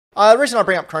The reason I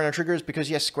bring up Chrono Trigger is because,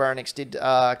 yes, Square Enix did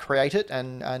create it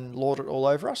and lord it all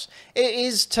over us. It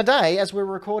is today, as we're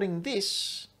recording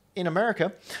this in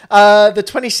America, the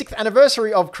 26th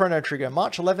anniversary of Chrono Trigger,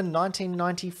 March 11,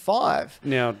 1995.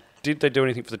 Now, did they do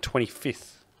anything for the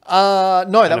 25th? No,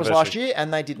 that was last year,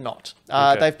 and they did not.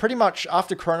 Okay. They've pretty much,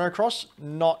 after Chrono Cross,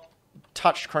 not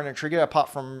touched Chrono Trigger, apart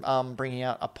from bringing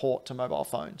out a port to mobile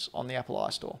phones on the Apple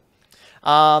iStore.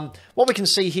 What we can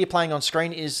see here playing on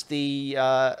screen is the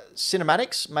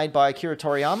cinematics made by Akira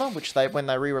Toriyama, which when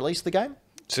they re-released the game.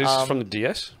 So this is from the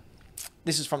DS?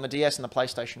 This is from the DS and the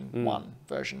PlayStation 1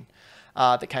 version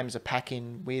that came as a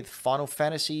pack-in with Final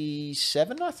Fantasy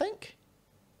 7, I think?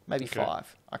 Maybe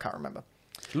 5. I can't remember.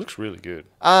 It looks really good.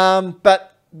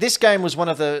 But this game was one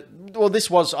of the... Well, this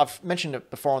was... I've mentioned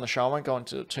it before on the show. I won't go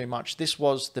into it too much. This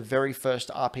was the very first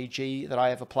RPG that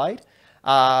I ever played.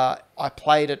 I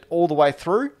played it all the way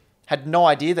through. Had no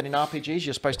idea that in RPGs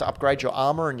you're supposed to upgrade your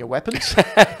armor and your weapons.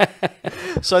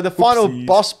 So the final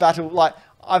boss battle... like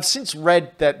I've since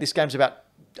read that this game's about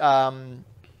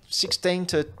 16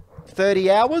 to 30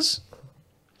 hours.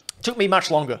 Took me much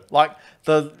longer. Like,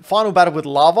 the final battle with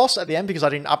Lavos at the end, because I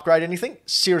didn't upgrade anything,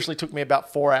 seriously took me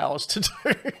about 4 hours to do.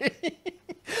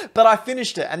 But I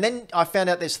finished it. And then I found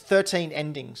out there's 13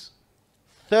 endings.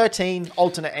 13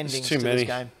 alternate endings to this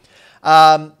game.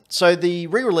 So the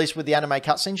re-release with the anime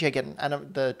cutscenes, you get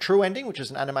the true ending, which is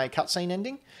an anime cutscene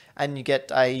ending, and you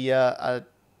get a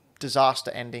disaster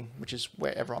ending, which is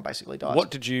where everyone basically dies. What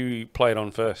did you play it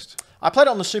on first? I played it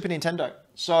on the Super Nintendo.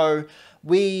 So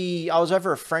I was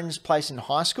over a friend's place in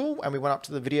high school, and we went up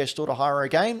to the video store to hire a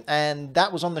game, and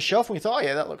that was on the shelf, and we thought, oh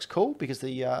yeah, that looks cool, because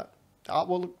the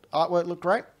artwork looked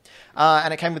great.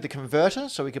 And it came with the converter,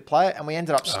 so we could play it, and we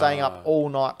ended up staying up all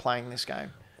night playing this game.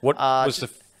 What was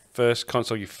the first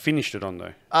console you finished it on,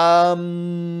 though?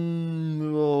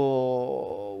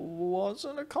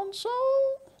 Wasn't a console?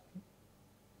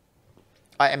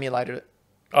 I emulated it.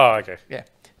 Oh, okay. Yeah,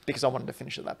 because I wanted to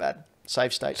finish it that bad.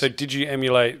 Save states. So did you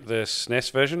emulate the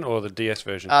SNES version or the DS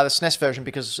version? The SNES version,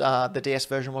 because the DS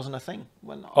version wasn't a thing.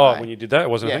 When you did that, it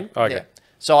wasn't a thing? Oh, okay. Yeah.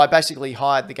 So I basically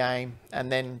hired the game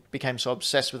and then became so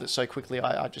obsessed with it so quickly,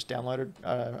 I just downloaded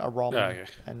a ROM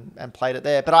and played it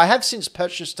there. But I have since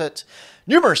purchased it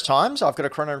numerous times. I've got a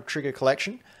Chrono Trigger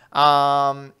collection.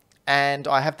 And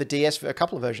I have the DS, a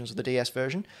couple of versions of the DS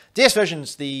version. DS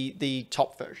version's the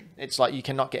top version. It's like you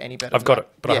cannot get any better. I've got it,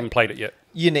 but I haven't played it yet.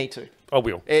 You need to. I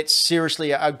will. It's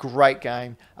seriously a great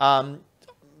game.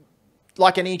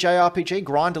 Like an EJ RPG,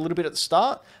 grind a little bit at the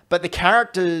start, but the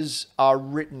characters are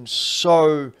written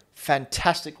so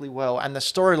fantastically well, and the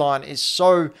storyline is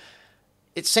so...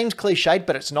 It seems cliched,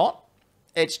 but it's not.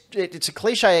 It's a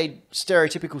cliched,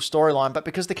 stereotypical storyline, but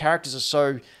because the characters are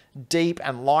so deep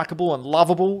and likable and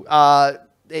lovable,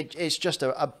 it's just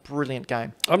a brilliant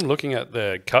game. I'm looking at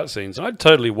the cutscenes. I'd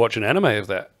totally watch an anime of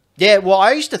that. Yeah, well,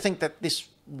 I used to think that this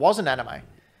was an anime.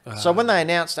 So when they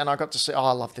announced, and I got to see,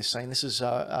 I love this scene. This is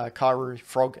Kaoru,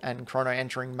 Frog, and Chrono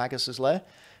entering Magus's lair.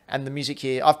 And the music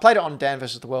here, I've played it on Dan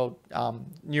vs. the World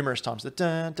numerous times. The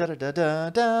dun, da, da, da,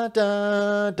 da, da,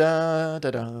 da, da,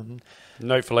 da, da.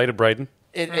 Note for later, Braden.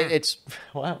 It's,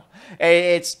 wow.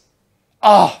 It's,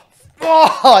 you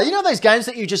know those games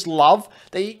that you just love,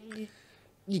 that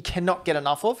you cannot get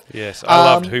enough of? Yes, I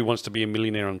loved Who Wants to Be a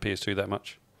Millionaire on PS2 that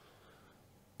much.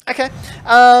 Okay.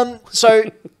 So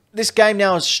this game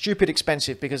now is stupid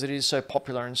expensive because it is so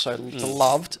popular and so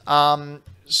loved.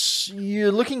 So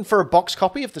you're looking for a box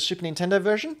copy of the Super Nintendo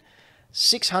version,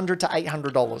 $600 to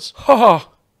 $800. Ha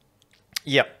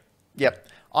Yep.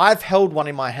 I've held one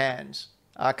in my hands.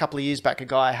 A couple of years back, a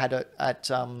guy had it at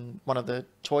one of the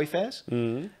toy fairs.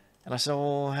 Mm-hmm. And I said,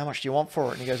 "Oh, how much do you want for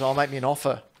it?" And he goes, "Oh, make me an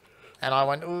offer." And I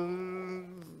went,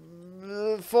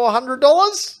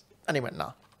 $400? And he went,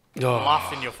 "Nah."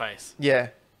 Laugh in your face. Yeah.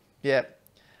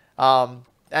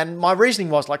 And my reasoning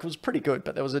was, like, it was pretty good,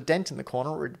 but there was a dent in the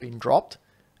corner where it had been dropped.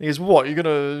 And he goes, "What, you're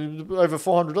going to, over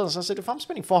 $400? I said, "If I'm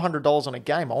spending $400 on a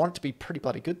game, I want it to be pretty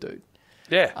bloody good, dude."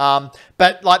 Yeah.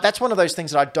 But, like, that's one of those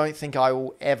things that I don't think I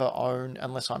will ever own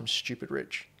unless I'm stupid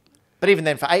rich. But even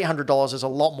then, for $800, there's a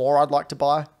lot more I'd like to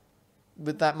buy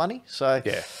with that money. So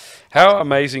yeah. How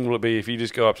amazing will it be if you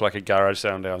just go up to, like, a garage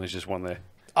sale now and there's just one there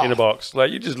in a box?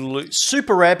 Like, you just look...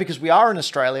 Super rare because we are in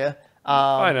Australia.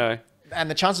 I know. And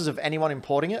the chances of anyone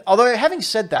importing it... Although, having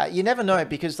said that, you never know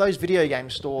because those video game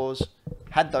stores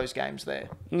had those games there.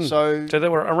 So they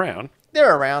were around?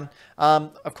 They're around.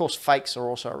 Of course, fakes are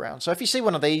also around. So if you see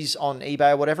one of these on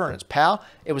eBay or whatever and it's PAL,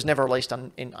 it was never released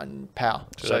in PAL.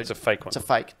 So it's a fake one. It's a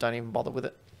fake. Don't even bother with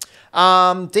it.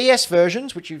 DS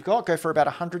versions, which you've got, go for about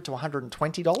 $100 to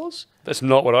 $120. That's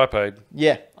not what I paid.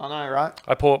 Yeah, I know, right?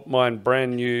 I bought mine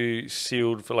brand new,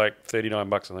 sealed for like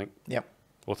 $39, I think. Yep.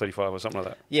 Or 35 or something like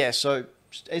that. Yeah, so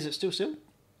is it still sealed?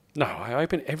 No, I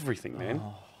open everything, man.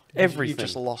 Everything. You've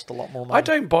just lost a lot more money. I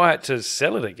don't buy it to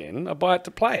sell it again. I buy it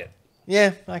to play it.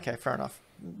 Yeah, okay, fair enough.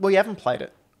 Well, you haven't played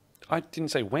it. I didn't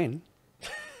say when.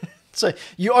 So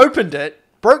you opened it,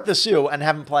 broke the seal, and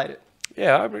haven't played it.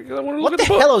 Yeah, I want to look What at the the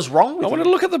book. hell is wrong with I you? want to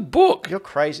look at the book. You're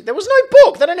crazy. There was no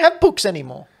book. They don't have books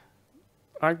anymore.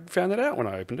 I found it out when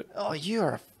I opened it. Oh,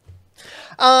 you're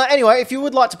anyway, if you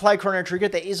would like to play Chrono Trigger,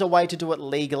 there is a way to do it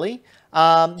legally.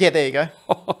 Yeah, there you go.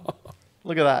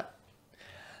 Look at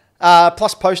that.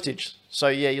 Plus postage. So,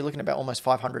 yeah, you're looking at about almost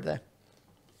 500 there.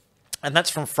 And that's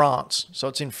from France, so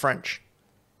it's in French.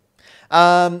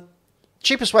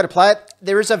 Cheapest way to play it,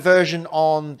 there is a version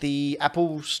on the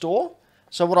Apple Store.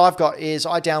 So what I've got is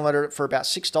I downloaded it for about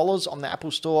 $6 on the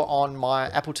Apple Store on my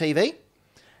Apple TV.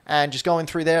 And just go in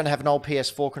through there and have an old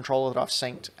PS4 controller that I've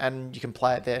synced. And you can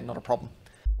play it there, not a problem.